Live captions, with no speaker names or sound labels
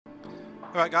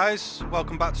Alright guys,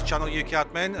 welcome back to channel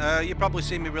Ukadmin. You've probably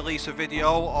seen me release a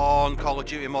video on Call of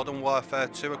Duty Modern Warfare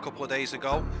 2 a couple of days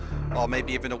ago, or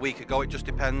maybe even a week ago, it just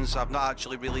depends. I've not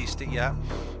actually released it yet.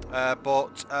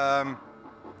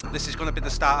 This is going to be the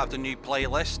start of the new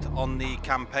playlist on the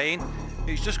campaign.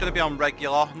 It's just going to be on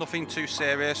regular, nothing too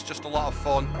serious, just a lot of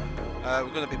fun. We're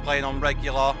going to be playing on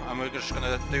regular and we're just going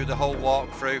to do the whole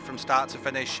walkthrough from start to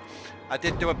finish. I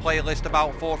did do a playlist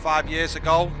about 4 or 5 years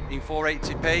ago in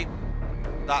 480p.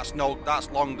 That's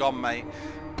long gone, mate.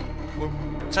 We're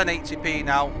 1080p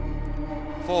now,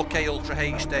 4K Ultra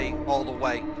HD all the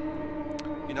way.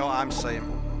 You know what I'm saying?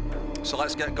 So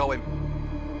let's get going.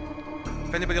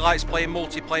 If anybody likes playing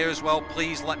multiplayer as well,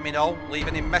 please let me know. Leave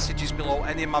any messages below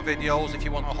any of my videos if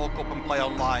you want to hook up and play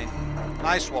online.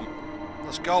 Nice one.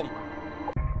 Let's go.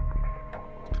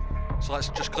 So let's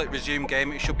just click resume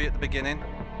game. It should be at the beginning.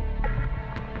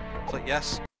 Click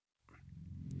yes.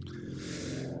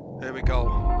 Here we go.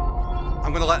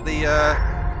 I'm going to let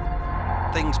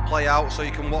the things play out so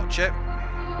you can watch it.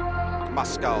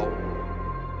 Moscow.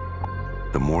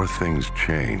 The more things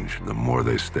change, the more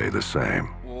they stay the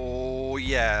same. Oh,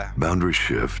 yeah. Boundaries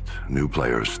shift, new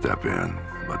players step in,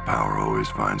 but power always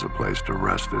finds a place to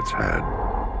rest its head.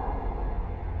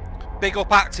 Big up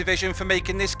Activision for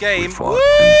making this game. We fought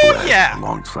and bled yeah.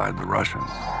 alongside the Russians.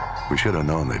 We should have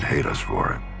known they'd hate us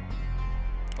for it.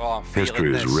 Oh, I'm feeling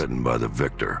History this. is written by the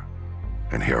victor.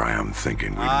 And here I am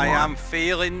thinking we'd won. I am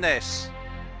feeling this.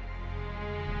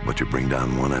 But you bring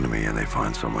down one enemy and they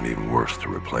find someone even worse to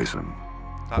replace him.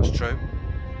 That's true.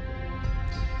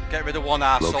 Get rid of one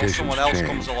arsehole, Locations someone else change.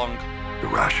 comes along. The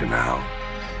rationale,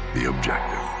 the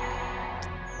objective.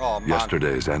 Oh man.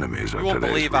 Yesterday's enemies are You won't today's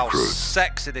believe how recruits.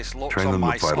 sexy this looks Train on them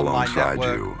my to fight online alongside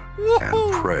network. you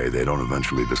and pray they don't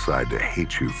eventually decide to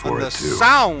hate you for And it the too.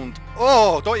 sound!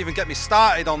 Oh, don't even get me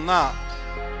started on that.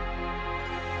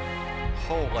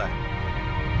 Holy.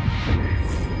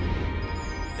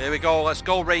 Here we go, let's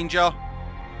go Ranger.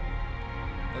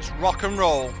 Let's rock and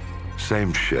roll.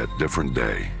 Same shit, different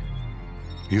day.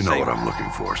 You know Same. what I'm looking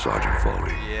for, Sergeant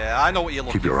Foley. Yeah, I know what you're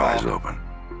looking for. Keep your eyes open.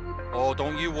 Oh,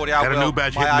 don't you worry, I Got will. a new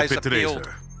badge My hitting the eyes pit are today, peeled.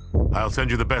 sir. I'll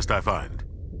send you the best I find.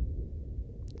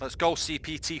 Let's go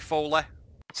CPT Foley.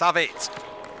 Let's have it.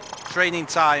 Training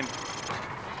time.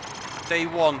 Day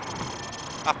 1.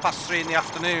 3:30 in the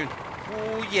afternoon.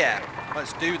 Oh yeah,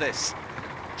 let's do this.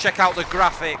 Check out the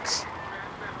graphics.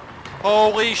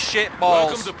 Holy shit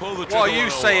balls. What are you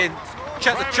saying?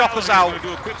 Check the choppers out.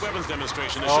 Do a quick weapons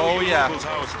demonstration to Oh, show you yeah. locals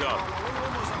how it's done.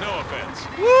 No offense.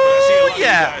 Woo, I see a lot of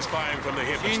yeah. you guys firing from the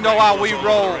hip and You know spraying how bullets we all over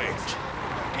roll. the range.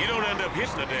 You don't end up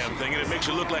hitting the damn thing and it makes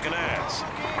you look like an ass.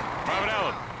 Private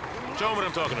Allen, show them what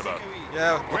I'm talking about.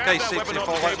 Yeah, Grab okay, that weapon off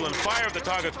the table and fire at the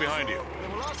targets behind you.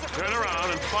 Turn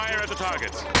around and fire at the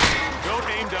targets. Don't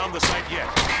aim down the sight yet.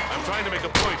 I'm trying to make a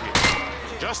point here.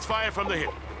 Just fire from the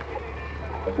hip.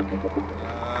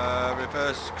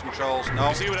 Reverse controls, no.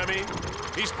 You see what I mean?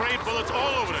 He sprayed bullets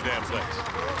all over the damn place.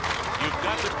 You've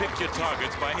got to pick your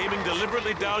targets by aiming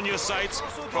deliberately down your sights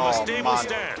from a stable man.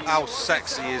 stance. How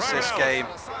sexy is Private this Allen, game?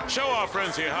 show our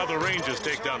friends here how the Rangers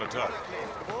take down a target.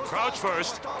 Crouch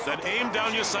first, then aim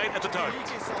down your sight at the target.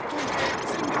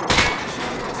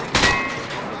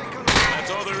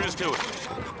 That's all there is to it.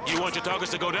 You want your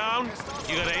targets to go down,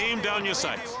 you gotta aim down your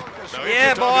sights. Now, if Yeah,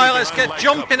 your boy, target is let's behind get light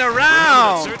jumping cover,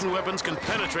 around. remember that certain weapons can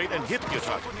penetrate and hit your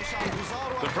target.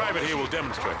 The private here will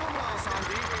demonstrate.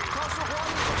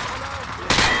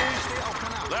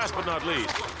 Last but not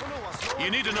least, you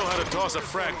need to know how to toss a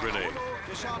frag grenade.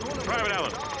 Private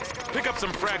Allen, pick up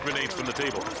some frag grenades from the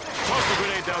table. Toss the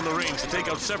grenade down the range to take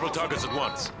out several targets at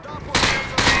once.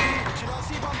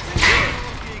 Good.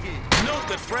 Note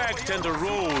that frags tend to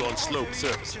roll on sloped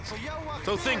surfaces,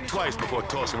 so think twice before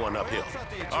tossing one uphill.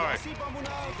 All right.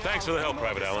 Thanks for the help,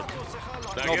 Private Allen.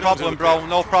 Now No get problem, on to the bro, pit.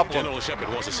 no problem. General Shepard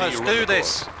wants to see Let's you run do the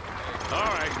this. course. All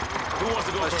right. Who wants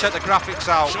to go Let's first? check the graphics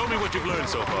out. Show me what you've learned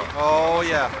so far. Oh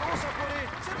yeah.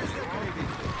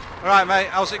 Alright mate,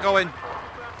 how's it going?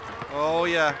 Oh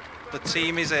yeah, the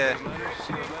team is here.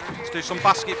 Let's do some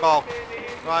basketball.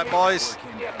 Right boys,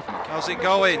 how's it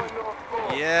going?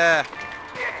 Yeah.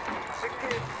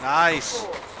 Nice.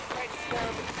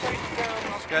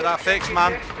 Let's get that fixed,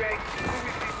 man.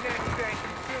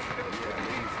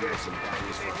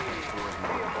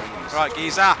 Right,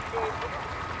 Giza.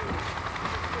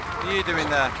 What are you doing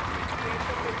there?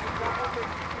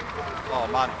 Oh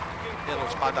man, it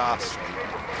looks badass.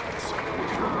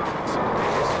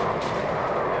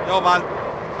 Yo man,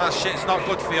 that shit's not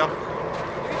good for you.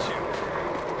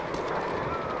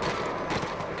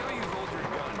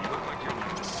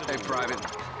 Hey Private,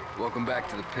 Welcome back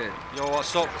to the pit. Yo,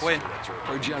 what's up, Quinn?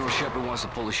 Heard General Shepard wants to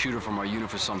pull a shooter from our unit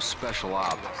for some special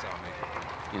op.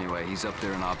 Anyway, he's up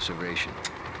there in observation.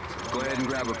 Go ahead and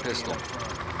grab a pistol.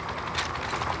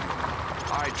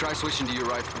 All right, try switching to your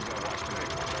rifle.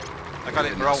 I got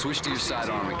it, bro. Switch to your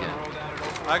sidearm again.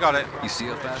 I got it. You see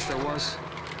how fast that was?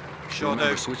 Sure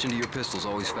Remember, do. switching to your pistol's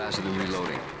always faster than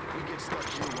reloading.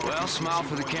 Well, smile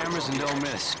for the cameras and don't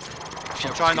miss.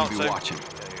 Shepard's try gonna not be to. watching.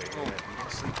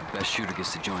 Best shooter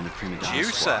gets to join the prima donna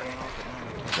Juicer. squad.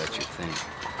 That's your thing.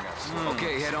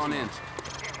 Okay, head on in.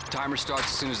 Timer starts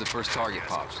as soon as the first target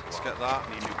pops. Let's get that.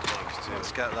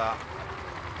 Let's get that.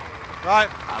 Right,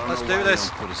 I don't let's know do why this.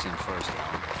 They don't put us in first. Go,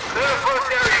 go,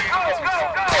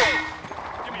 go!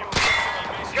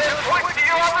 Get switch to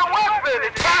your other weapon!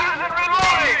 It's faster than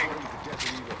reloading!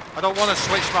 I don't want to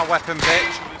switch my weapon,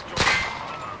 bitch.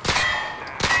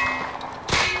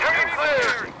 You're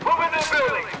clear! Move in the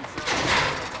building!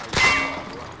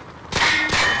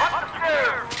 Up the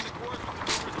stairs!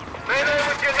 Stay there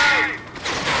with your knife!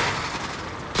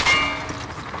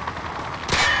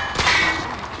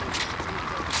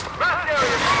 Rest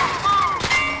area! Move!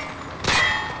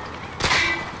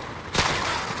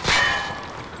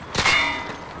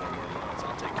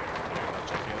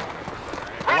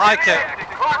 I like it.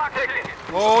 Clock ticking!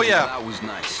 Oh yeah, That was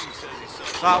nice.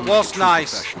 that was True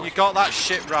nice. professional. You got that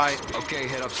shit right. Okay,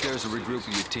 head upstairs and regroup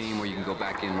with your team, or you can go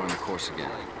back in and run the course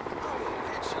again.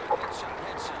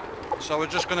 So we're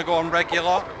just gonna go on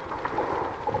regular.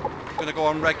 Gonna go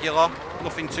on regular.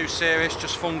 Nothing too serious,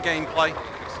 just fun gameplay.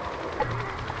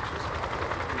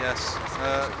 Yes.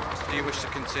 Do you wish to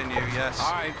continue? Yes.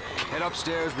 All right, head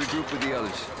upstairs, regroup with the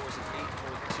others.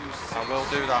 I will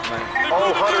do that, mate.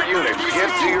 All Hunter units,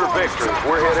 get to your victors.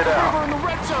 We're headed out.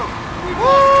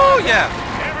 Woo! Yeah.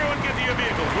 Everyone get to your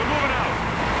vehicles. We're moving out.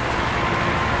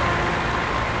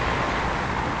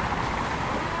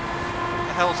 What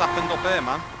the hell's happened up here,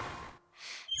 man?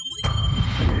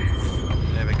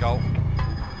 There we go.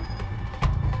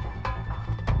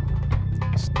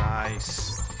 It's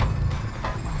nice.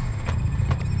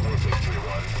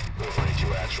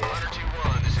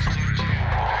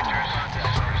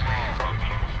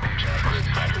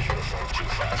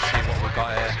 Let's see what we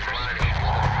got here.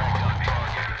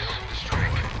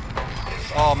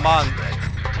 Oh man,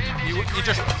 you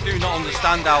just do not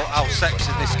understand how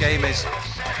sexy this game is.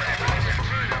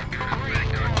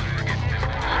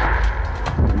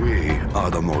 We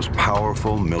are the most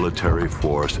powerful military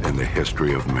force in the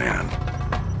history of man.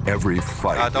 Every I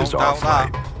fight don't is our doubt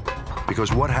that. fight.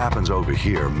 Because what happens over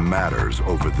here matters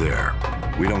over there.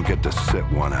 We don't get to sit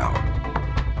one out.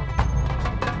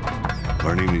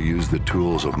 Learning to use the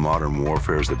tools of modern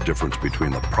warfare is the difference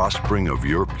between the prospering of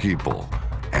your people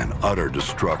and utter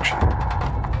destruction.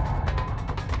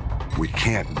 We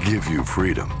can't give you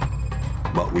freedom,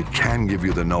 but we can give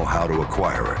you the know-how to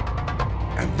acquire it.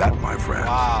 And that, my friend,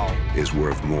 Wow. is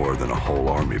worth more than a whole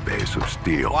army base of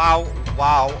steel. Wow,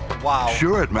 wow, wow.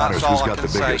 Sure, it matters That's all who's I got the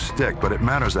can biggest say. stick, but it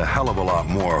matters a hell of a lot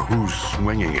more who's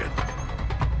swinging it.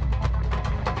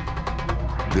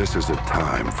 This is a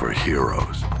time for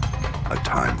heroes, a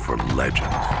time for legends.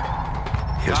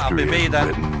 That'll be History me is then.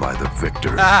 written by the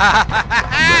victors.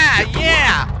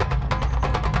 Yeah!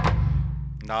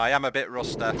 No, I am a bit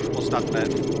rusty, must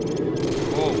admit.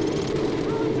 Oh.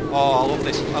 Oh, I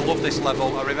love this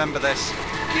level. I remember this. I'm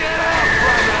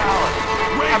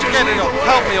getting up.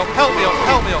 Help me up, help me up,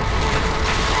 help me up.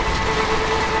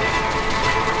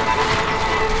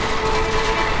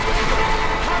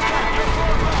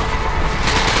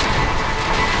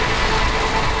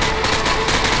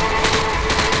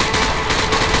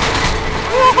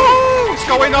 Woohoo! It's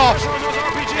going off.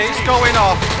 It's going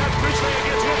off.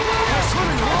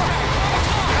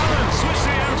 Switch to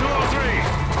the M203.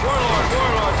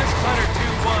 Warlord, this is Hunter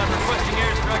 2-1, requesting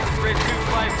airstrike to grid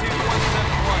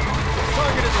 252171.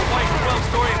 Target is a white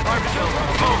 12-story apartment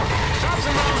building. Over. Stop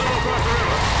some rounds and we'll cross the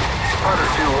river. Hunter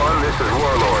 2-1, this is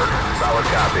Warlord. Solid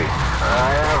copy.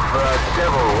 I have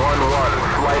Devil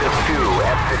 1-1, flight of 2,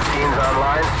 F-15s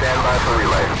online, stand by for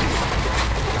relay.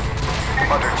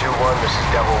 Hunter 2-1, this is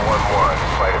Devil 1-1,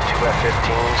 flight of 2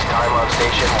 F-15s, time on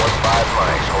station 15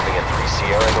 mics, holding at 3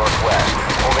 Sierra Northwest,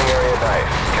 holding area knife,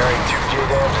 carrying 2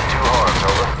 JDAMs and 2 harms,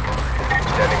 over.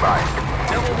 Standing by.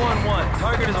 Devil 1-1,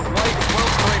 target is a white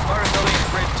 12-story apartment building at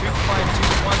grid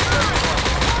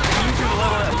 252171. Can you do the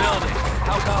level of that building?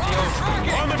 How copy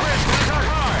over? On the bridge, contact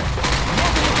hard.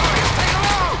 Multiple targets, take them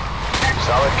out!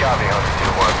 Solid copy, Hunter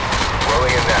 2-1.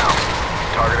 Rolling in now.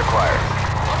 Target acquired.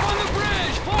 Up on the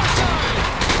bridge, far side!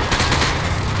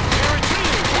 They're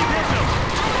retreating, keep hitting them.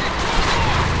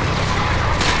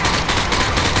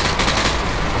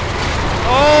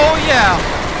 Oh yeah.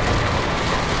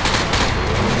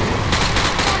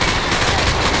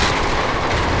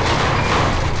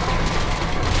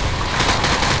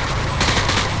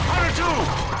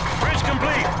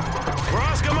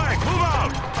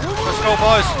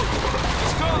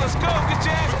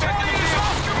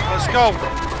 go.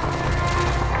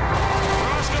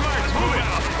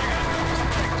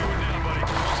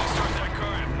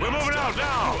 We're moving out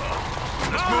now.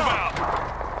 Let's move out.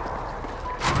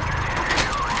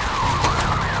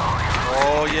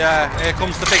 Oh yeah, here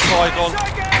comes the big boy gun.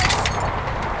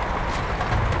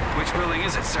 Which building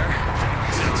is it, sir?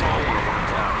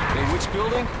 Hey, which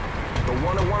building? The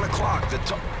one at 1 o'clock.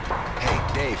 Hey,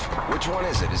 Dave, which one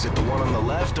is it? Is it the one on the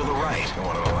left or the right? The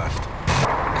one on the left.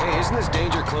 Hey, isn't this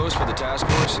danger close for the task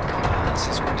force? This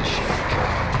is when the shit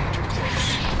danger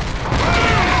close.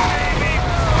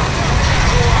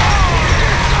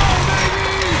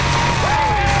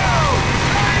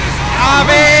 Have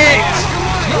it!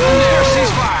 Nothing there,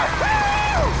 ceasefire!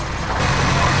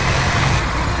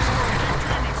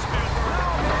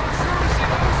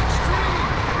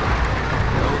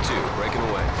 Level 2, breaking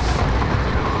away.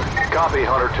 Copy,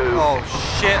 Hunter 2. Oh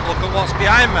shit, look at what's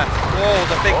behind me. Whoa,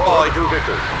 the big All boy. Hunter 2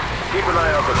 victors. Keep an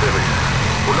eye out for civics.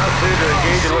 We're not clear to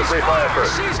engage unless they fire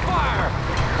first. Ceasefire!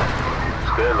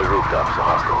 Stay on the rooftops, the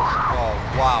hostiles. Oh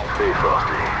wow. Stay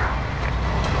frosty.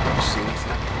 You see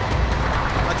anything?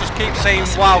 I just keep saying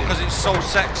wow because it's so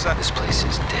sexy. This place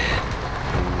is dead.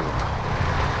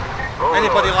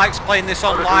 Anybody likes playing this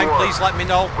online, please let me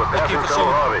know. We're Looking passing for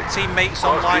some Harvey. teammates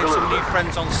Cross online, Street some new Elizabeth.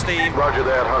 friends on Steam. Roger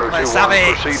that, Hunter 2. Let's have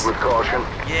it. Proceed with caution.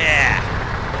 Yeah.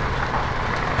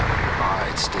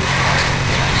 Alright, stay fast.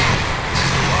 This is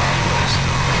the Wild West.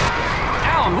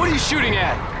 Alan, what are you shooting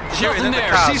at? Shooting Nothing at the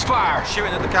there, cars. ceasefire!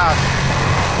 Shooting at the cars.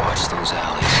 Watch those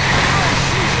alleys.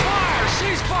 Ceasefire!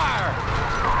 Ceasefire!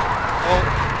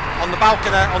 Oh, on the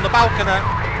balcony, on the balcony.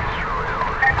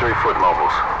 3-foot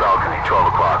mobiles. Balcony, 12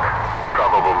 o'clock.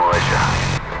 Probable militia.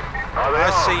 Are they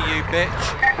I on? see you, bitch.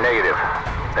 Negative.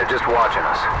 They're just watching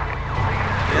us.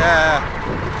 Yeah.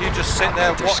 You just sit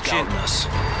there They're watching. scouting us.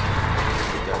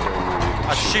 That don't mean we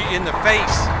can I shoot you in the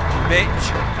face, bitch.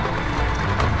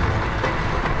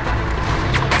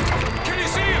 Can you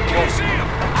see him? Can you see him?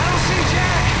 I don't see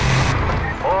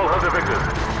Jack. All Hunter victors.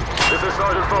 This is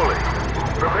Sergeant Foley.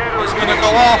 Prepare to It's gonna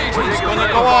go off. It's gonna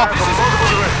go off. From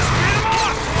multiple directions.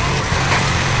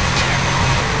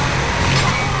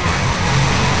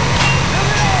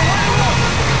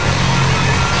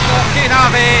 Fucking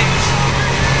have it.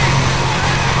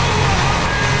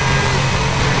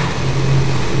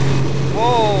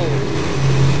 Whoa.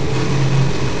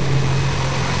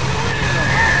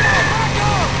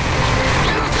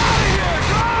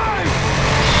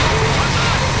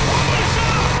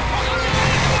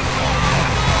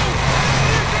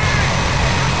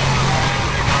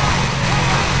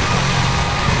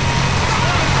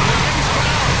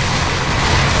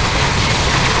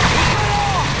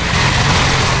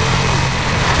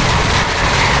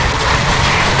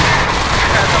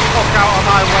 Get the fuck out of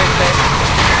my way, bitch.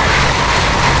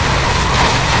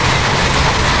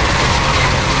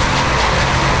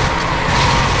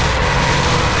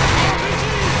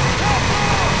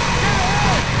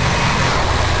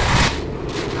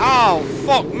 Oh,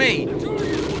 fuck me. Get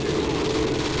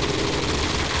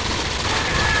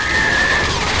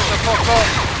the fuck up.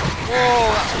 Whoa,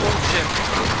 that's bullshit.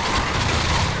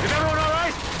 Is everyone all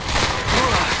right?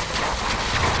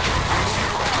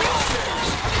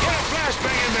 Get a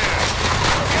flashbang in there.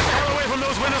 Get the hell away from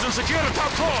those windows and secure the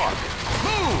top floor.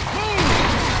 Move! Move!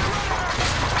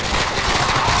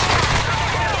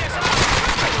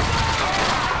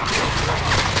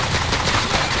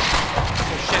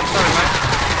 Oh shit, sorry mate.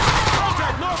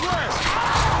 Contact northwest.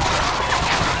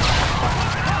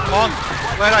 Come on,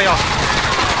 where are you?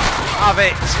 Have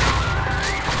it.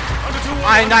 Under 2-1,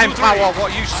 I-9 under 2-3. power,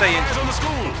 what are you saying? Eyes on the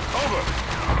school. Over.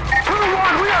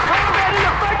 2-1, we are combat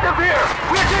ineffective here.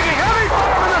 We're taking heavy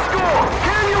fire from the school.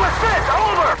 Can you assist?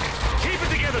 Over. Keep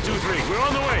it together, 2-3. We're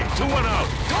on the way. 2-1 out.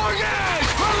 Target!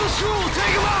 Front of the school.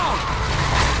 Take him out.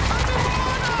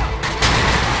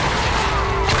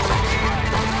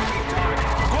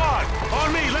 Squad, on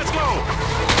me. Let's go.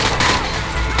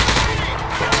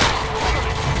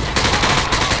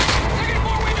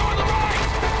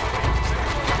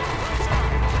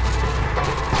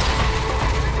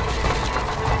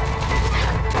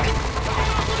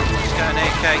 Let's get an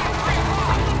AK.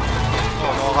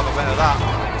 Oh no, I'll have a bit of that.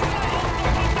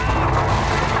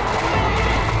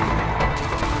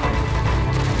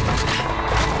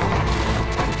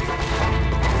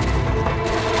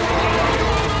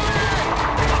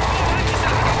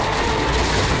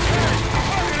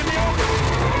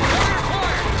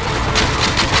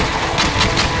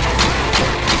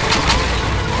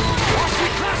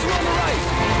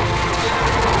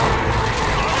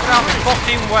 Get out the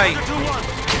fucking way. 2-1.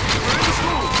 We're in the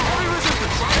school. Heavy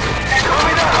resistance.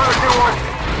 Copy that, Hunter 2-1.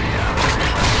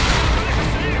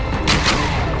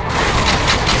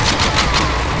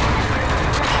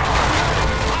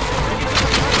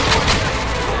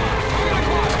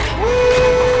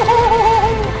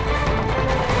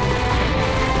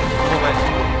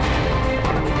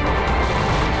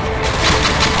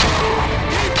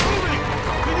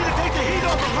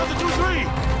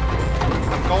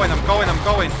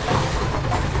 going.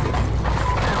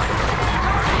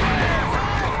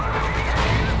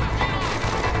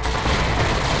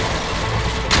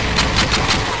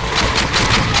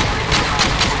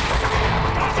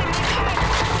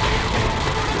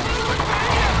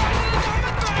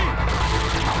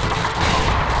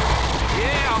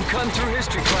 Yeah, I'm cutting through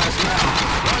history class now.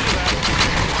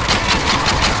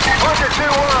 Hunter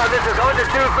 2-1, this is Hunter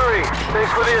 2-3.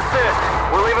 Thanks for the assist.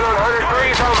 We're leaving on Hunter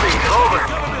 3's Humvee. Over.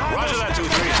 Roger that, 2-3.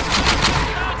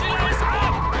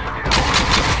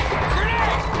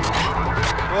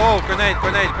 Oh, grenade,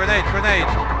 grenade, grenade, grenade.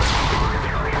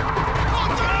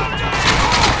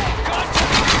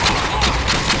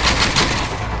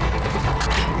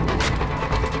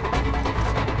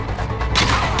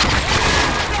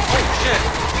 Oh, shit.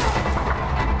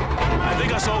 I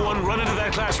think I saw one run into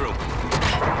that classroom.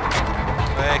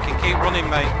 I can keep running,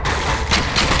 mate.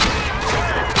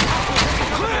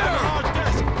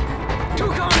 Two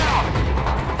coming out!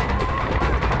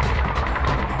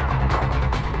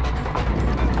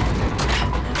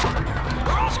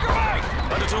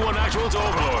 Hunter 2-1 actual to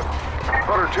Overlord.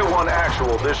 Hunter 2-1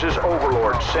 actual, this is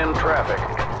Overlord. Send traffic.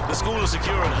 The school is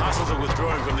secure and hostiles are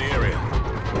withdrawing from the area.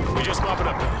 We just mop it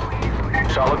up now.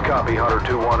 Solid copy, Hunter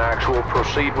 2-1 actual.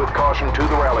 Proceed with caution to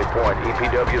the rally point.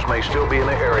 EPWs may still be in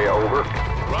the area, over.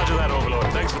 Roger that,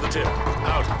 Overlord. Thanks for the tip.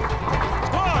 Out.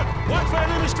 Squad! Watch for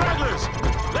enemy stragglers!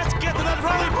 Let's get to that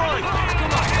rally point!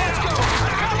 Come on, let's go!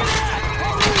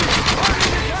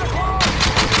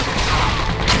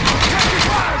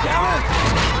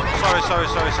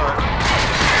 Sorry.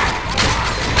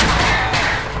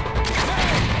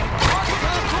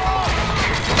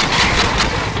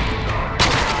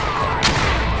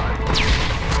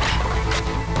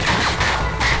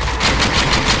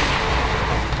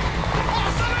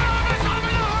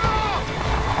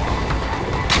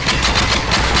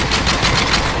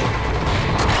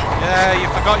 Yeah, you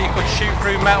forgot you could shoot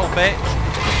through metal, bitch.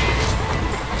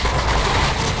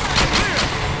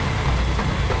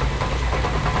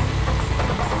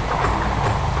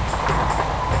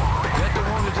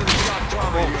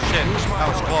 Oh shit, that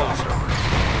was close.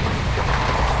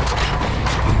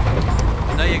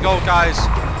 And there you go, guys.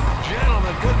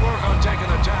 Gentlemen, good work on taking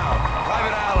the town.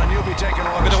 Private Allen, you'll be taking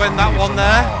I'm going to win that one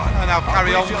there, and I'll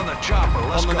carry on on the chopper.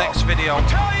 Let's on the go. next video.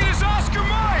 Battalion is Oscar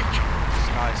Mike!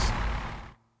 Nice.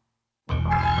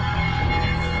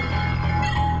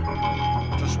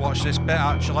 Just watch this bit,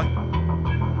 actually.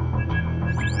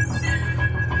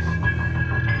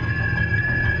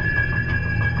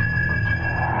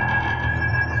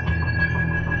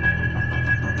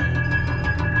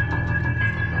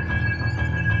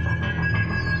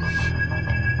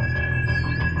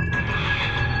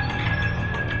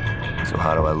 So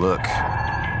how do I look?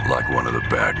 Like one of the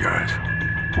bad guys.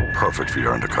 Perfect for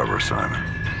your undercover assignment.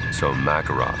 So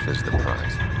Makarov is the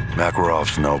prize.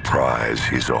 Makarov's no prize.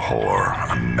 He's a whore.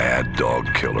 A mad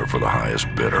dog killer for the highest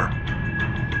bidder.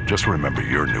 Just remember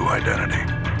your new identity.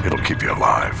 It'll keep you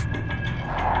alive.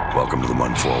 Welcome to the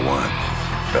 141.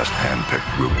 Best hand-picked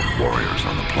group of warriors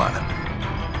on the planet.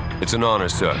 It's an honor,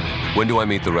 sir. When do I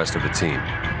meet the rest of the team?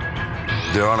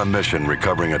 They're on a mission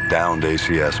recovering a downed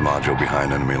ACS module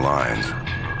behind enemy lines.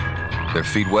 Their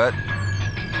feet wet?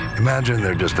 Imagine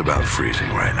they're just about freezing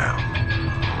right now.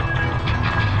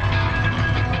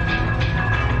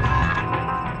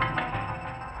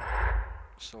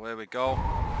 So here we go.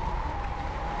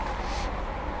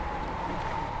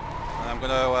 And I'm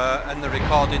going to end the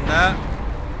recording there.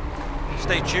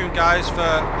 Stay tuned, guys, for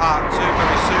part 2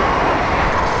 very soon.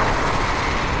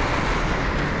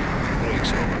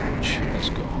 Breaks over, Rich. Let's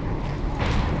go.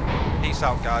 Peace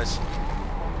out, guys.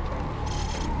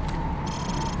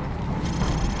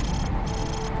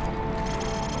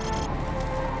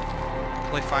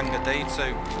 Cliffhanger day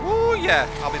 2. Ooh, yeah,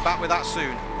 I'll be back with that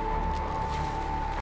soon.